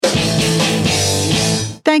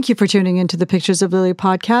Thank you for tuning into the Pictures of Lily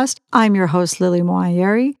podcast. I'm your host, Lily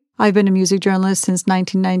Moayeri. I've been a music journalist since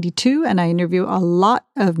 1992, and I interview a lot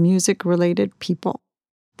of music-related people.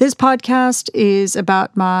 This podcast is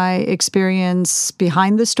about my experience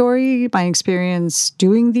behind the story, my experience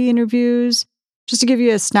doing the interviews, just to give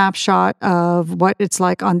you a snapshot of what it's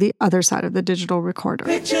like on the other side of the digital recorder.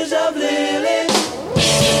 Pictures of Lily.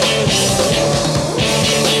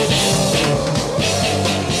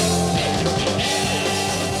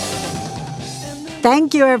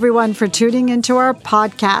 Thank you, everyone, for tuning into our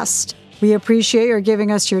podcast. We appreciate your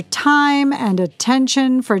giving us your time and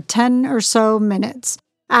attention for 10 or so minutes.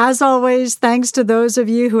 As always, thanks to those of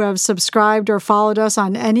you who have subscribed or followed us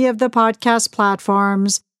on any of the podcast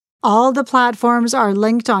platforms. All the platforms are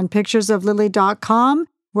linked on picturesoflily.com.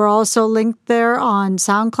 We're also linked there on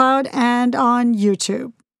SoundCloud and on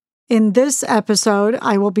YouTube. In this episode,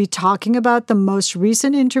 I will be talking about the most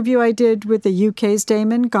recent interview I did with the UK's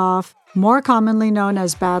Damon Gough, more commonly known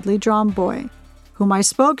as Badly Drawn Boy, whom I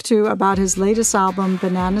spoke to about his latest album,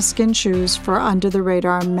 Banana Skin Shoes, for Under the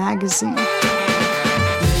Radar magazine.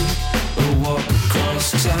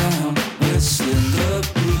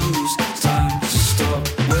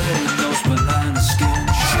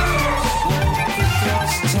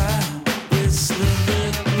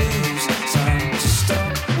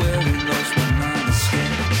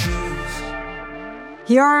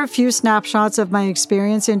 Here are a few snapshots of my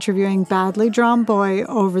experience interviewing Badly Drawn Boy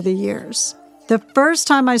over the years. The first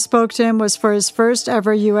time I spoke to him was for his first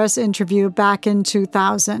ever US interview back in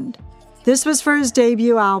 2000. This was for his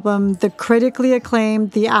debut album, the critically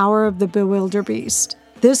acclaimed The Hour of the Bewilderbeast.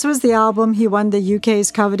 This was the album he won the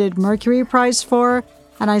UK's coveted Mercury Prize for,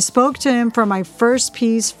 and I spoke to him for my first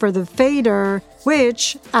piece for The Fader,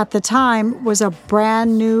 which, at the time, was a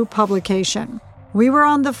brand new publication. We were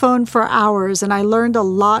on the phone for hours, and I learned a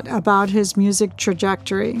lot about his music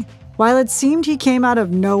trajectory. While it seemed he came out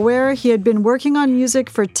of nowhere, he had been working on music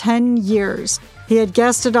for 10 years. He had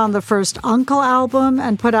guested on the first Uncle album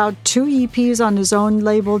and put out 2 EPs on his own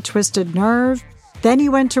label, Twisted Nerve. Then he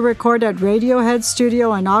went to record at Radiohead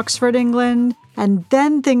Studio in Oxford, England, and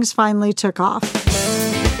then things finally took off.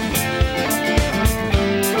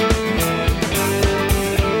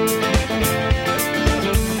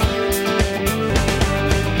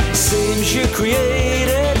 You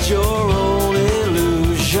created your own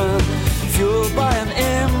illusion, fueled by an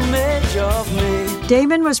image of me.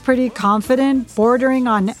 Damon was pretty confident, bordering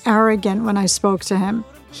on arrogant when I spoke to him.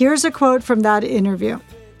 Here's a quote from that interview.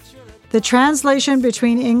 "The translation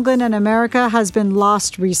between England and America has been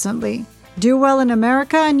lost recently. Do well in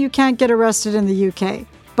America and you can't get arrested in the UK.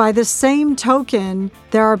 By the same token,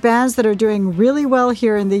 there are bands that are doing really well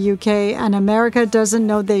here in the UK and America doesn't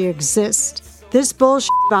know they exist. This bullshit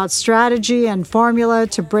about strategy and formula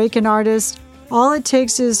to break an artist, all it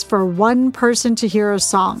takes is for one person to hear a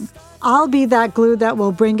song. I'll be that glue that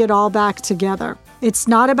will bring it all back together. It's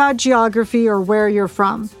not about geography or where you're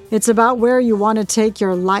from. It's about where you want to take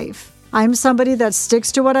your life. I'm somebody that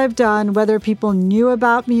sticks to what I've done, whether people knew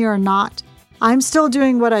about me or not. I'm still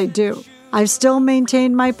doing what I do. I've still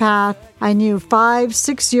maintained my path. I knew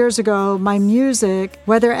 5-6 years ago my music,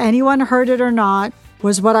 whether anyone heard it or not,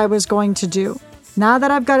 was what I was going to do. Now that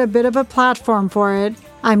I've got a bit of a platform for it,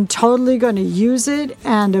 I'm totally going to use it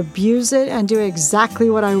and abuse it and do exactly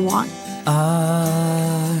what I want."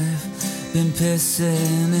 I've been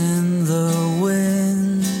pissing in the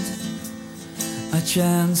wind. I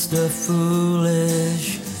chanced a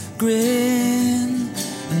foolish grin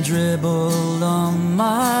and dribbled on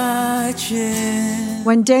my chin.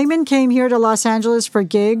 When Damon came here to Los Angeles for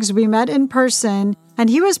gigs, we met in person, and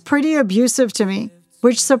he was pretty abusive to me,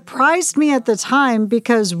 which surprised me at the time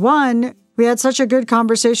because 1, we had such a good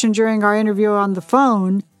conversation during our interview on the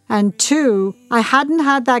phone, and 2, I hadn't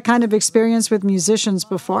had that kind of experience with musicians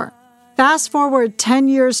before. Fast forward 10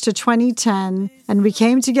 years to 2010, and we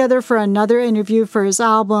came together for another interview for his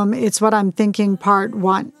album, It's What I'm Thinking Part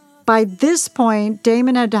 1. By this point,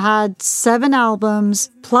 Damon had had 7 albums,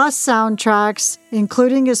 plus soundtracks,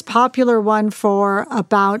 including his popular one for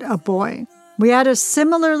About a Boy. We had a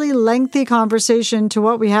similarly lengthy conversation to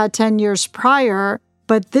what we had 10 years prior,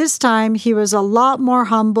 but this time he was a lot more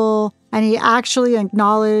humble and he actually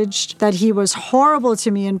acknowledged that he was horrible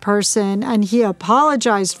to me in person and he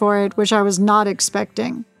apologized for it, which I was not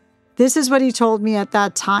expecting. This is what he told me at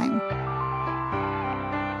that time.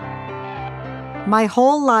 "My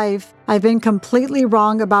whole life, I've been completely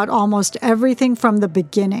wrong about almost everything from the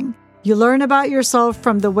beginning. You learn about yourself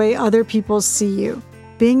from the way other people see you.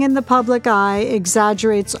 Being in the public eye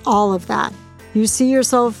exaggerates all of that. You see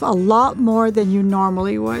yourself a lot more than you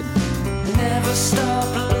normally would." Never stop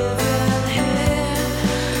living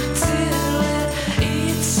here.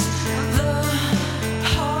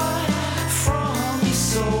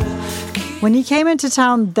 When he came into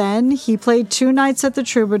town then, he played 2 nights at the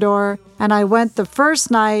Troubadour, and I went the first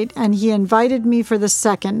night, and he invited me for the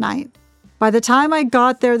second night. By the time I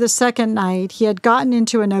got there the second night, he had gotten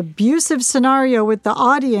into an abusive scenario with the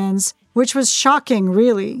audience, which was shocking,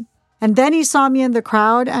 really. And then he saw me in the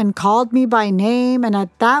crowd and called me by name, and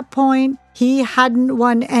at that point, he hadn't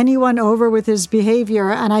won anyone over with his behavior,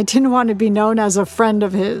 and I didn't want to be known as a friend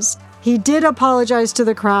of his. He did apologize to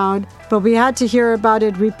the crowd, but we had to hear about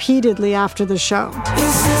it repeatedly after the show.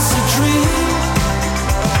 Is this a dream?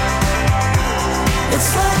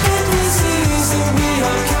 It's like a disease that we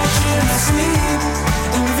are catching asleep.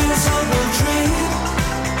 Invisible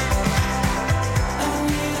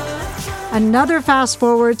dream. Another fast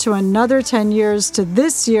forward to another 10 years to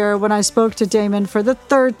this year when I spoke to Damon for the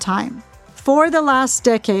 3rd time. For the last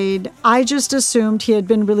decade, I just assumed he had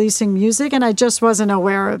been releasing music and I just wasn't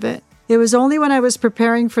aware of it. It was only when I was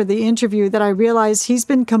preparing for the interview that I realized he's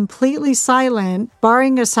been completely silent,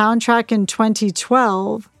 barring a soundtrack in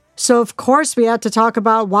 2012. So of course we had to talk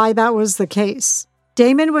about why that was the case.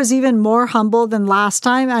 Damon was even more humble than last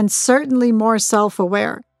time and certainly more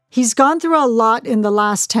self-aware. He's gone through a lot in the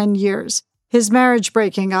last 10 years. His marriage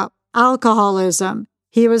breaking up, alcoholism.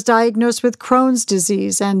 He was diagnosed with Crohn's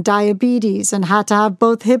disease and diabetes and had to have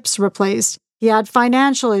both hips replaced. He had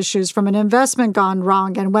financial issues from an investment gone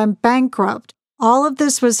wrong and went bankrupt. All of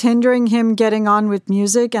this was hindering him getting on with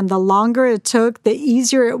music, and the longer it took, the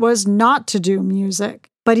easier it was not to do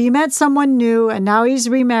music. But he met someone new, and now he's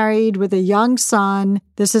remarried with a young son.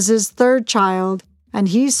 This is his 3rd child, and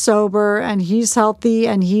he's sober, and he's healthy,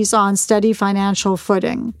 and he's on steady financial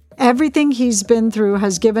footing. Everything he's been through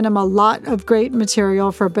has given him a lot of great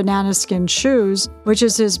material for Banana Skin Shoes, which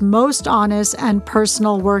is his most honest and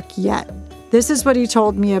personal work yet. This is what he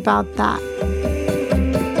told me about that.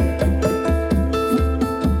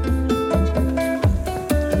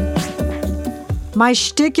 My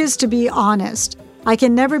shtick is to be honest. I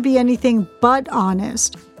can never be anything but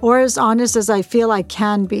honest, or as honest as I feel I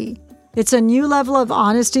can be. It's a new level of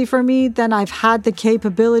honesty for me than I've had the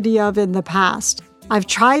capability of in the past. I've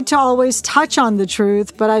tried to always touch on the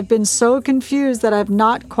truth, but I've been so confused that I've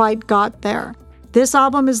not quite got there. This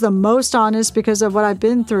album is the most honest because of what I've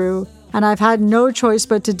been through, and I've had no choice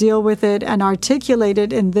but to deal with it and articulate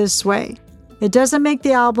it in this way. It doesn't make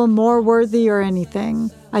the album more worthy or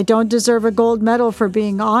anything. I don't deserve a gold medal for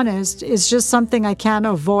being honest. It's just something I can't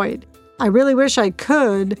avoid. I really wish I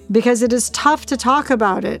could, because it is tough to talk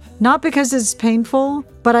about it. Not because it's painful,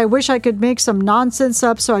 but I wish I could make some nonsense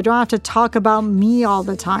up so I don't have to talk about me all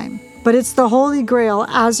the time. But it's the holy grail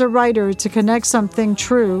as a writer to connect something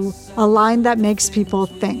true, a line that makes people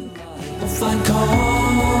think. We'll find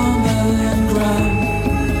common ground,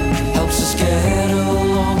 helps us get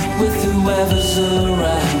along with whoever's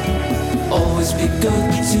around. Always be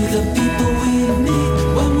good to the people we meet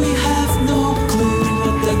when we have no clue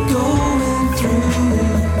what they're going through.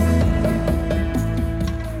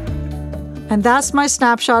 And that's my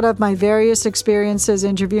snapshot of my various experiences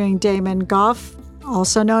interviewing Damon Gough,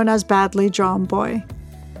 also known as Badly Drawn Boy.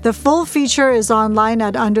 The full feature is online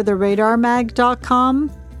at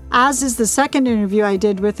undertheradarmag.com, as is the second interview I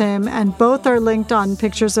did with him, and both are linked on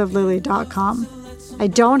picturesoflily.com. I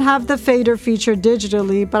don't have the Fader feature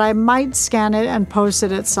digitally, but I might scan it and post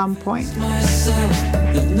it at some point.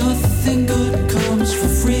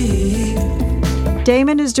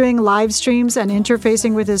 Damon is doing live streams and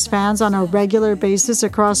interfacing with his fans on a regular basis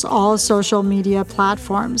across all social media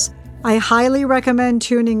platforms. I highly recommend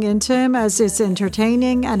tuning into him as it's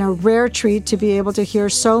entertaining and a rare treat to be able to hear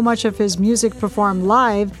so much of his music performed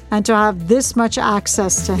live and to have this much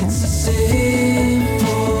access to him.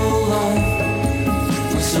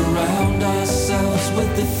 Surround ourselves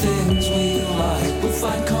with the things we like. We'll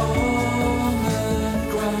find common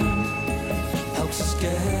ground, helps us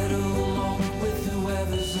get along with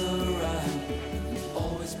whoever's around.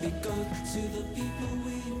 Always be good to the people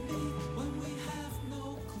we meet when we have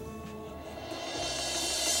no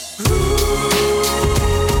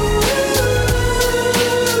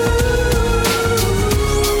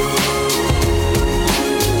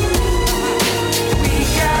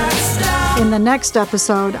In the next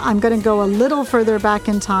episode, I'm going to go a little further back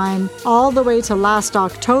in time, all the way to last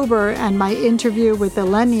October and my interview with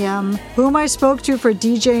Illenium, whom I spoke to for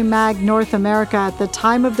DJ Mag North America at the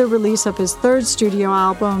time of the release of his 3rd studio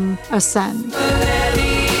album, Ascend.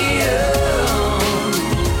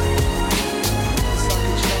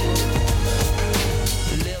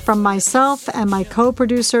 From myself and my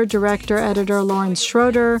co-producer, director, editor, Lawrence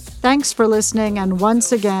Schroeder, thanks for listening. And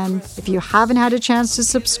once again, if you haven't had a chance to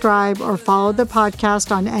subscribe or follow the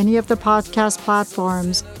podcast on any of the podcast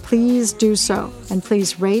platforms, please do so. And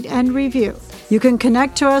please rate and review. You can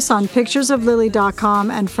connect to us on picturesoflily.com,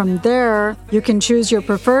 and from there, you can choose your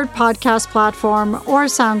preferred podcast platform or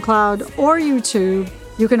SoundCloud or YouTube.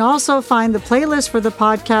 You can also find the playlist for the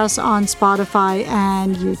podcast on Spotify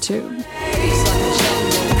and YouTube.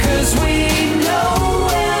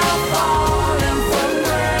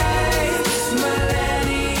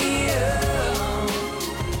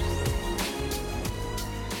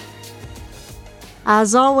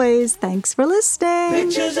 As always, thanks for listening.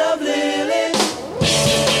 Pictures of Lily.